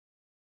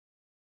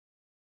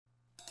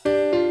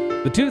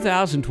The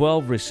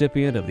 2012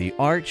 recipient of the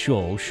Art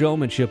Scholl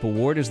Showmanship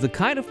Award is the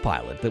kind of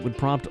pilot that would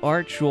prompt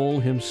Art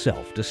Scholl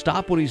himself to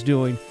stop what he's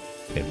doing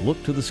and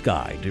look to the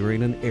sky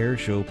during an air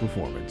show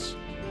performance.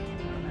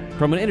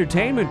 From an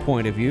entertainment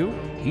point of view,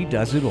 he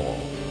does it all.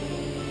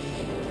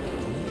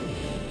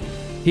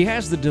 He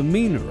has the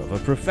demeanor of a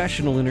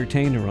professional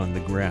entertainer on the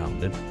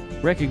ground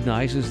and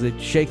recognizes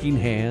that shaking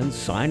hands,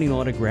 signing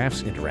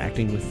autographs,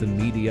 interacting with the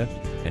media,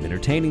 and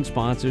entertaining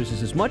sponsors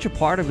is as much a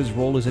part of his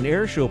role as an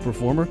air show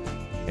performer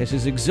as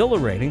his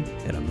exhilarating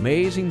and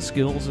amazing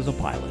skills as a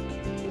pilot.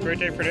 Great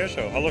day for an air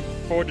show. I look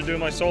forward to doing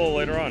my solo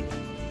later on.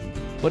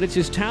 But it's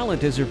his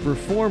talent as a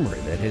performer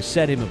that has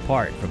set him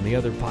apart from the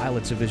other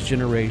pilots of his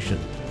generation.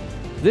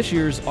 This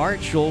year's Art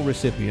Scholl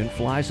recipient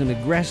flies an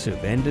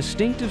aggressive and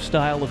distinctive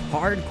style of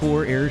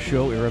hardcore air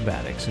show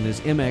aerobatics in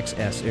his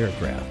MXS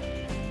aircraft.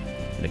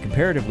 In a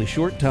comparatively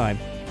short time,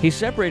 he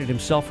separated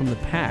himself from the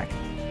pack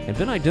and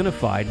been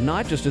identified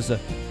not just as a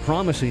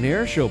promising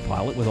air show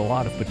pilot with a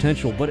lot of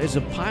potential, but as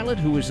a pilot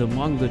who is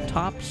among the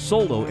top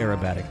solo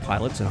aerobatic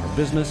pilots in our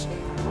business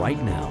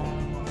right now.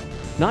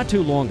 Not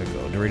too long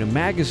ago, during a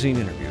magazine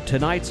interview,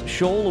 tonight's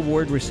Scholl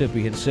Award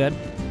recipient said,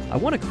 "I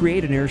want to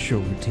create an air show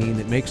routine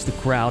that makes the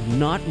crowd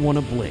not want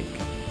to blink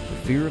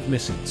for fear of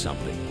missing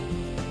something."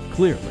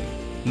 Clearly,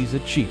 he's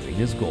achieving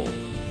his goal.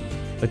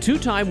 A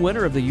two-time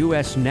winner of the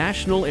U.S.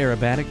 National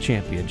Aerobatic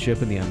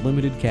Championship in the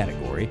Unlimited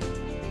category,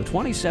 the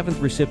 27th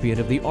recipient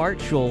of the Art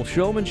Scholl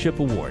Showmanship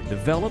Award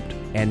developed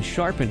and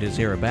sharpened his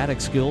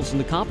aerobatic skills in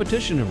the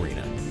competition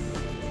arena.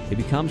 He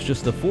becomes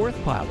just the fourth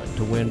pilot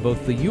to win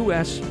both the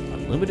U.S.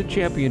 Unlimited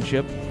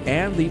Championship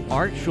and the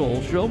Art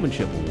Scholl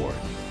Showmanship Award,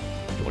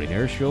 joining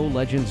air show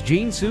legends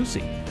Gene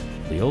Soucy,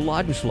 Leo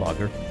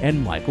Laudenschlager,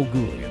 and Michael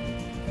Goulian.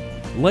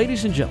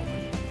 Ladies and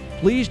gentlemen,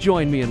 please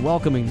join me in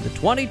welcoming the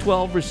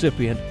 2012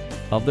 recipient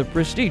of the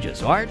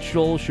prestigious Art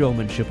Scholl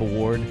Showmanship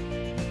Award,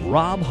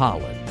 Rob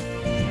Holland.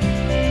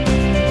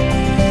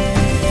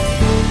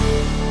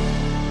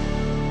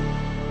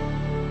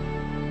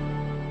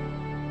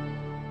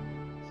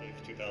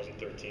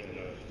 2013.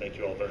 Thank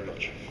you all very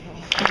much.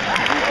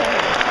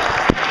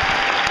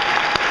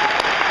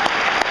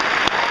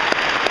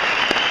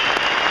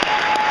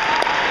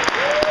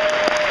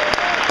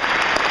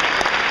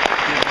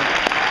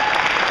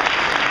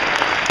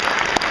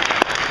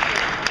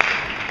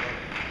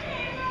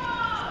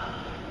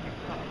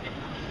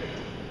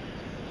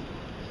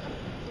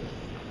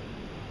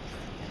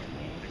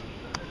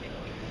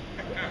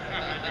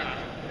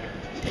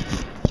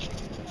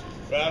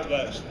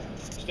 Rob,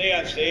 stay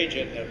on stage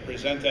and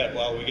present that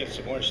while we get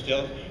some more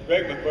stills.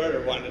 Greg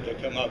McWherter wanted to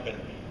come up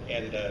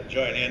and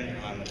join in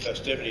on the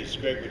festivities.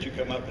 Greg, would you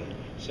come up and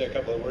say a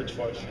couple of words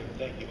for us?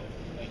 Thank you.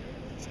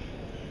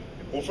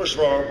 Well, first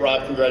of all,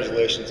 Rob,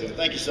 congratulations, and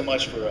thank you so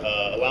much for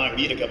allowing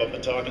me to come up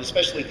and talk, and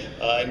especially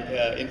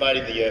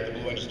inviting the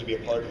Blue Angels to be a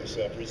part of this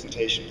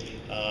presentation.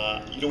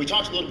 You know, we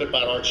talked a little bit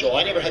about Art Scholl.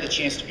 I never had the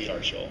chance to meet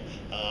Art Scholl,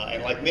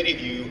 and like many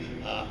of you,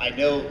 I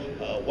know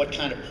what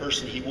kind of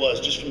person he was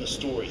just from the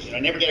stories. You know, I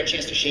never got a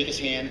chance to shake his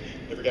hand,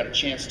 never got a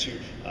chance to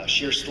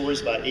share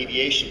stories about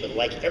aviation, but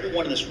like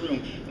everyone in this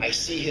room, I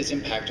see his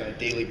impact on a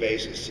daily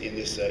basis in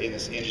this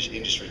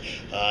industry.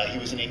 He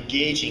was an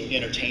engaging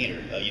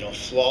entertainer, you know, a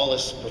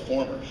flawless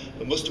performer.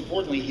 But most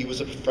importantly, he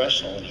was a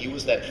professional, and he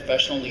was that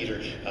professional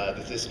leader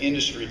that this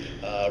industry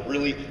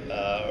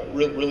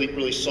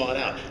really sought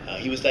out.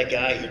 He was that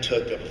guy who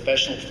took a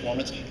professional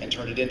performance and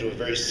turned it into a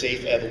very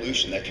safe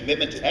evolution. That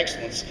commitment to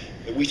excellence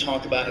that we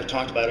have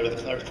talked about over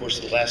the course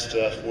of the last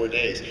 4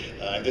 days.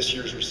 And this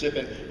year's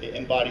recipient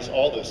embodies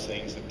all those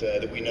things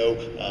that we know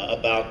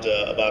about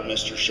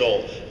Mr.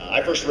 Scholl.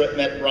 I first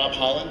met Rob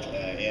Holland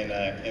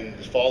in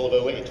the fall of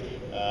 '08.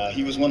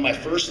 He was one of my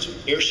first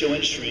air show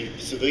industry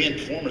civilian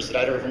performers that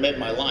I'd ever met in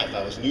my life.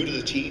 I was new to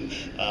the team,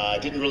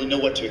 didn't really know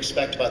what to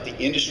expect about the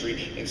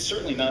industry, and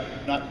certainly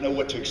not know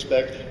what to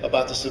expect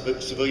about the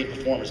civilian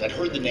performers. I'd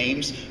heard the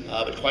names,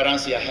 but quite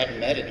honestly, I hadn't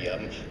met any of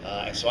them,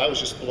 and so I was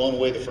just blown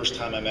away the first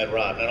time I met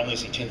Rob. Not only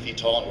is he 10 feet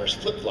tall and wears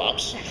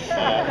flip-flops,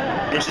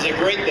 which is a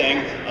great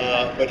thing,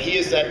 but he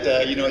is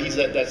that, you know, he's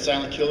that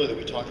silent killer that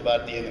we talked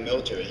about in the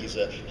military. He's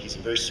a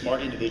very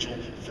smart individual,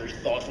 very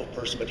thoughtful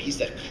person, but he's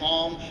that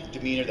calm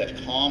demeanor, that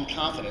calm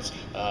confidence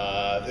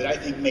that I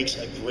think makes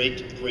a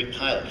great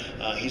pilot.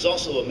 He's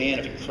also a man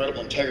of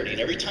incredible integrity, and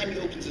every time he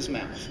opens his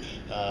mouth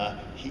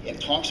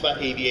and talks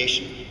about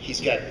aviation, he's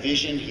got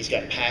vision, he's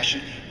got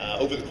passion.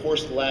 Over the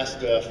course of the last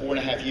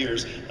 4.5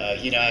 years,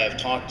 he and I have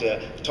talked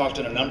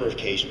on a number of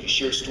occasions. We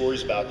shared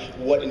stories about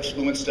what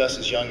influenced us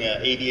as young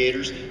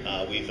aviators.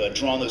 We've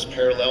drawn those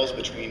parallels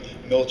between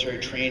military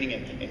training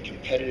and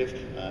competitive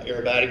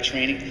aerobatic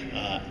training.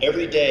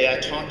 Every day I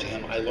talked to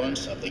him, I learned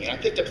something, and I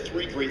picked up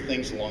 3 great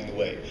things along the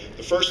way.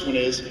 The first one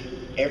is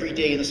every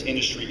day in this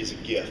industry is a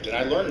gift. And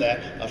I learned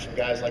that from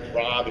guys like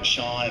Rob and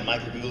Sean and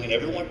Michael Gooley and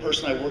every one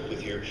person I work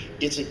with here.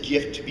 It's a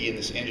gift to be in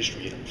this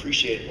industry, and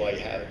appreciate it while you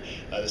have it.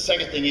 The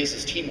second thing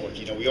is teamwork.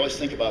 You know, we always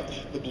think about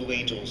the Blue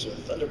Angels, or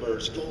the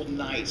Thunderbirds, Golden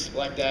Knights,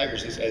 Black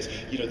Daggers as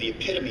you know, the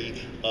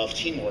epitome of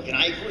teamwork. And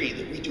I agree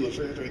that we do a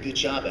very, very good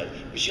job at it.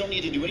 But you don't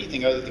need to do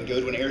anything other than go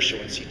to an air show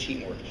and see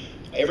teamwork.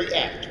 Every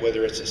act,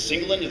 whether it's a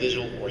single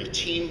individual or a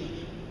team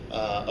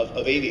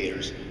of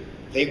aviators,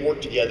 they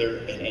work together,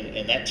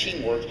 and that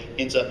teamwork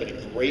ends up in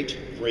a great,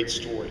 great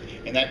story.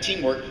 And that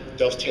teamwork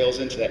dovetails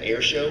into that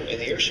air show, and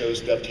the air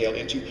shows dovetail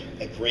into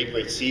a great,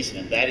 great season.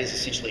 And that is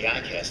essentially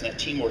ICAS, and that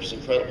teamwork is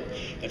incredible.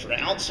 And for an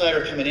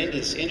outsider coming into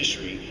this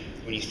industry,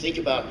 when you think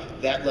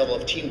about that level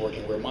of teamwork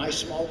and where my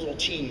small little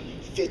team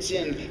fits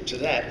into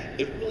that,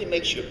 it really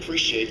makes you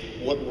appreciate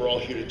what we're all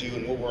here to do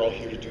and what we're all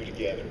here to do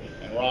together.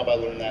 And Rob, I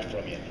learned that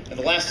from you. And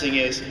the last thing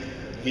is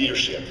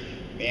leadership.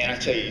 Man, I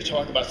tell you, you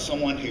talk about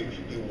someone who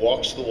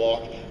walks the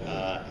walk.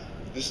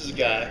 This is a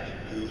guy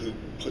who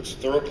puts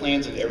thorough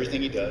plans into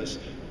everything he does.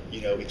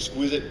 You know,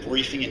 exquisite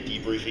briefing and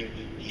debriefing.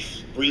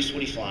 He briefs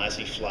what he flies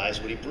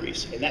what he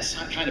briefs. And that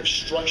kind of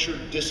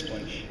structured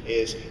discipline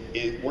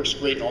it works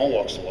great in all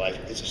walks of life.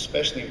 It's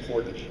especially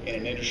important in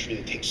an industry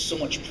that takes so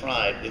much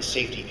pride in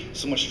safety,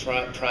 so much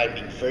pride in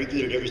being very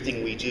good at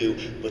everything we do,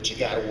 but you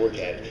got to work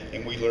at it.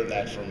 And we learned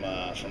that from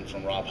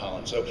Rob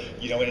Holland. So,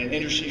 you know, in an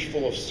industry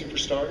full of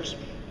superstars,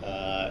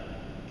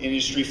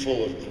 industry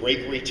full of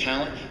great, great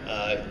talent,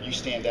 you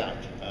stand out.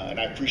 And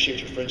I appreciate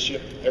your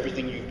friendship,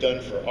 everything you've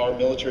done for our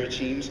military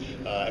teams,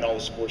 and all the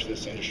sports of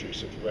this industry.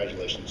 So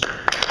congratulations.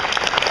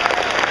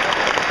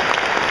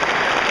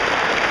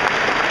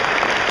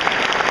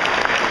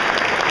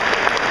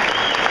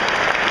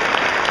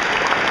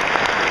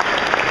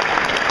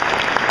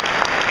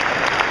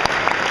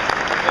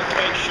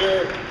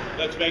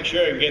 Let's make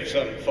sure and get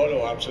some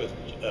photo ops with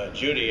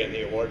Judy and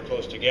the award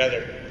close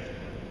together.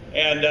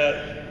 And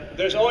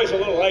there's always a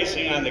little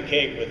icing on the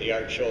cake with the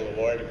Art Scholl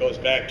Award. It goes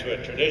back to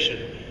a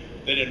tradition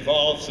that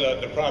involves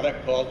the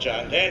product called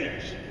John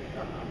Daniels.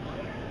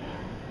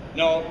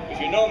 No, if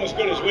you know him as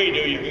good as we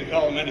do, you can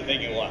call him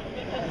anything you want.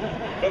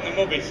 From the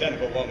movie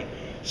Cynical Woman.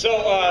 So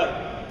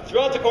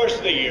throughout the course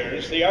of the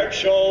years, the Art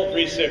Scholl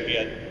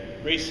recipient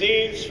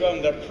receives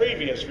from the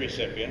previous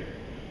recipient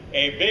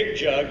a big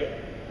jug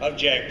of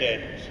Jack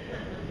Daniels.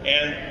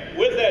 And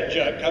with that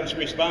jug comes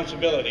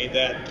responsibility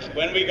that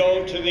when we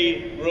go to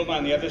the room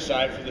on the other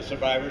side for the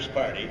survivors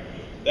party,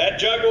 that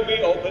jug will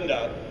be opened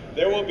up.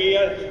 There will be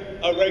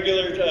a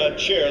regular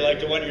chair like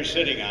the one you're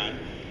sitting on.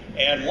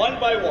 And one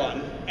by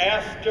one,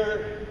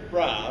 after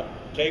Rob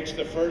takes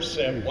the first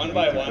sip, one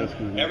by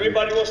one,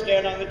 everybody will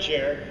stand on the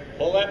chair,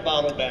 pull that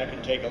bottle back,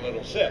 and take a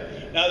little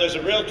sip. Now, there's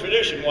a real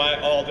tradition why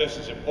all this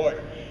is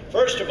important.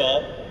 First of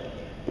all,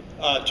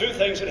 two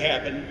things that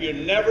happen. You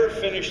never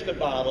finish the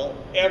bottle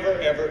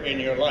ever in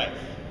your life,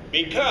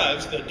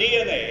 because the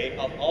DNA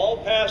of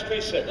all past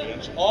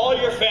recipients, all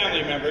your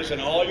family members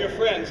and all your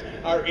friends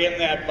are in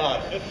that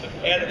bottle.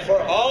 And for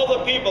all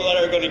the people that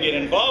are going to get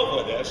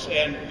involved with this,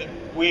 and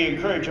we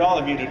encourage all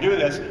of you to do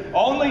this,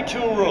 only two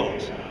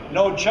rules: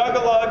 no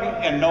chug-a-lug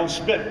and no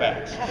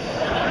spitbacks.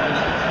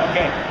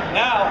 Okay,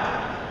 now,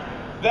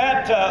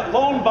 that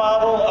lone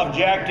bottle of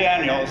Jack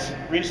Daniels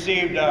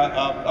received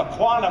a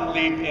quantum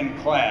leap in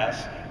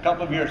class a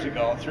couple of years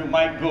ago through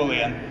Mike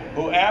Goulian,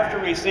 who after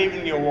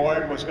receiving the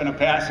award was going to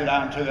pass it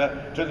on to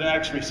the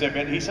next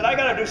recipient. He said, I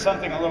got to do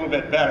something a little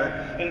bit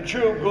better, in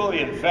true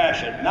Goulian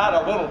fashion. Not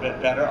a little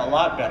bit better, a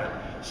lot better.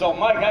 So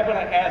Mike, I'm going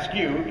to ask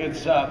you,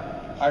 it's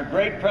our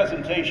great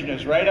presentation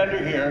is right under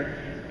here,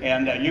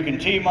 and you can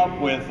team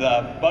up with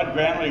Bud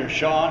Granley or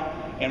Sean,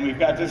 and we've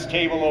got this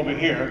table over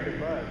here.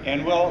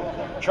 And we'll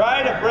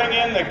try to bring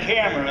in the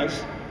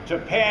cameras to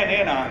pan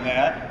in on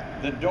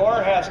that. The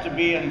door has to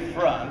be in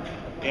front,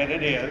 and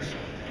it is.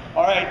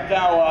 All right,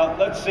 now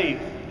let's see.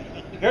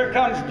 Here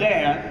comes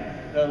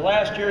Dan, the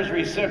last year's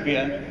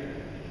recipient.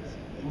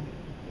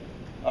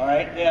 All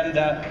right, and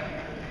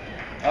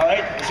all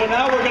right, so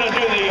now we're going to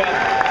do the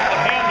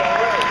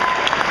handover.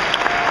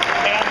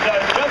 And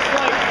just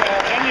like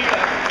any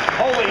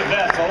holy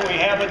vessel, we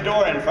have a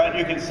door in front.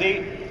 You can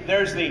see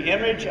there's the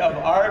image of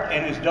Art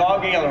and his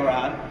dog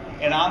Aileron,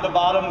 and on the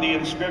bottom the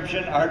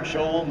inscription, Art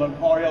Scholl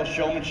Memorial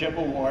Showmanship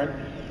Award.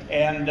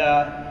 And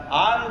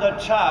on the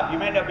top, you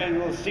may not be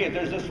able to see it,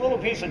 there's this little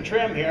piece of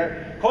trim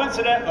here.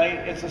 Coincidentally,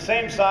 it's the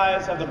same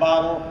size of the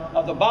bottom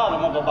of a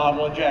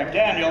bottle of Jack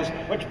Daniels,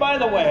 which, by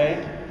the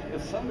way,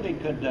 if somebody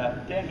could,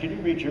 Dan, can you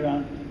reach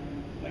around?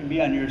 Maybe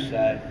on your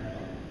side.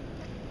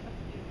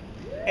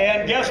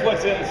 And guess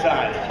what's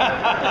inside?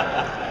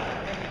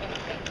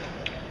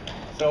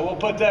 So we'll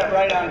put that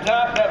right on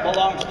top. That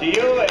belongs to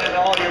you and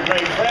all your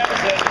great friends.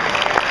 And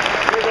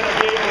you're going to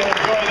be able to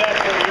enjoy that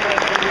for a year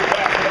until you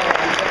pass it on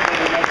to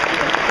somebody next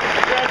year.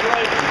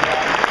 Congratulations,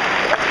 John.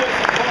 Let's get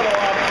some photo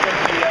ops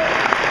with the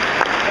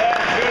Dad.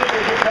 Judy,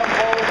 would you come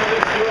forward for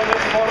doing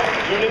this photo?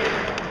 Judy?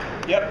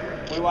 Yep,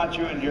 we want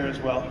you in here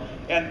as well.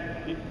 And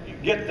you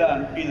get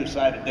on either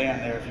side of Dan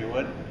there if you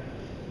would.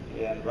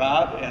 And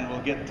Rob, and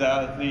we'll get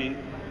the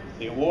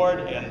the award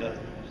and the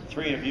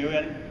three of you.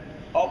 And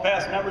all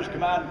past members,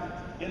 come on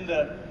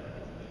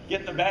get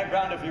in the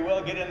background, if you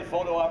will, get in the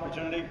photo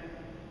opportunity.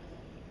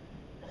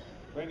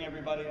 Bring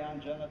everybody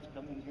on. Jen, let's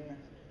come in here.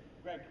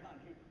 Greg, come on.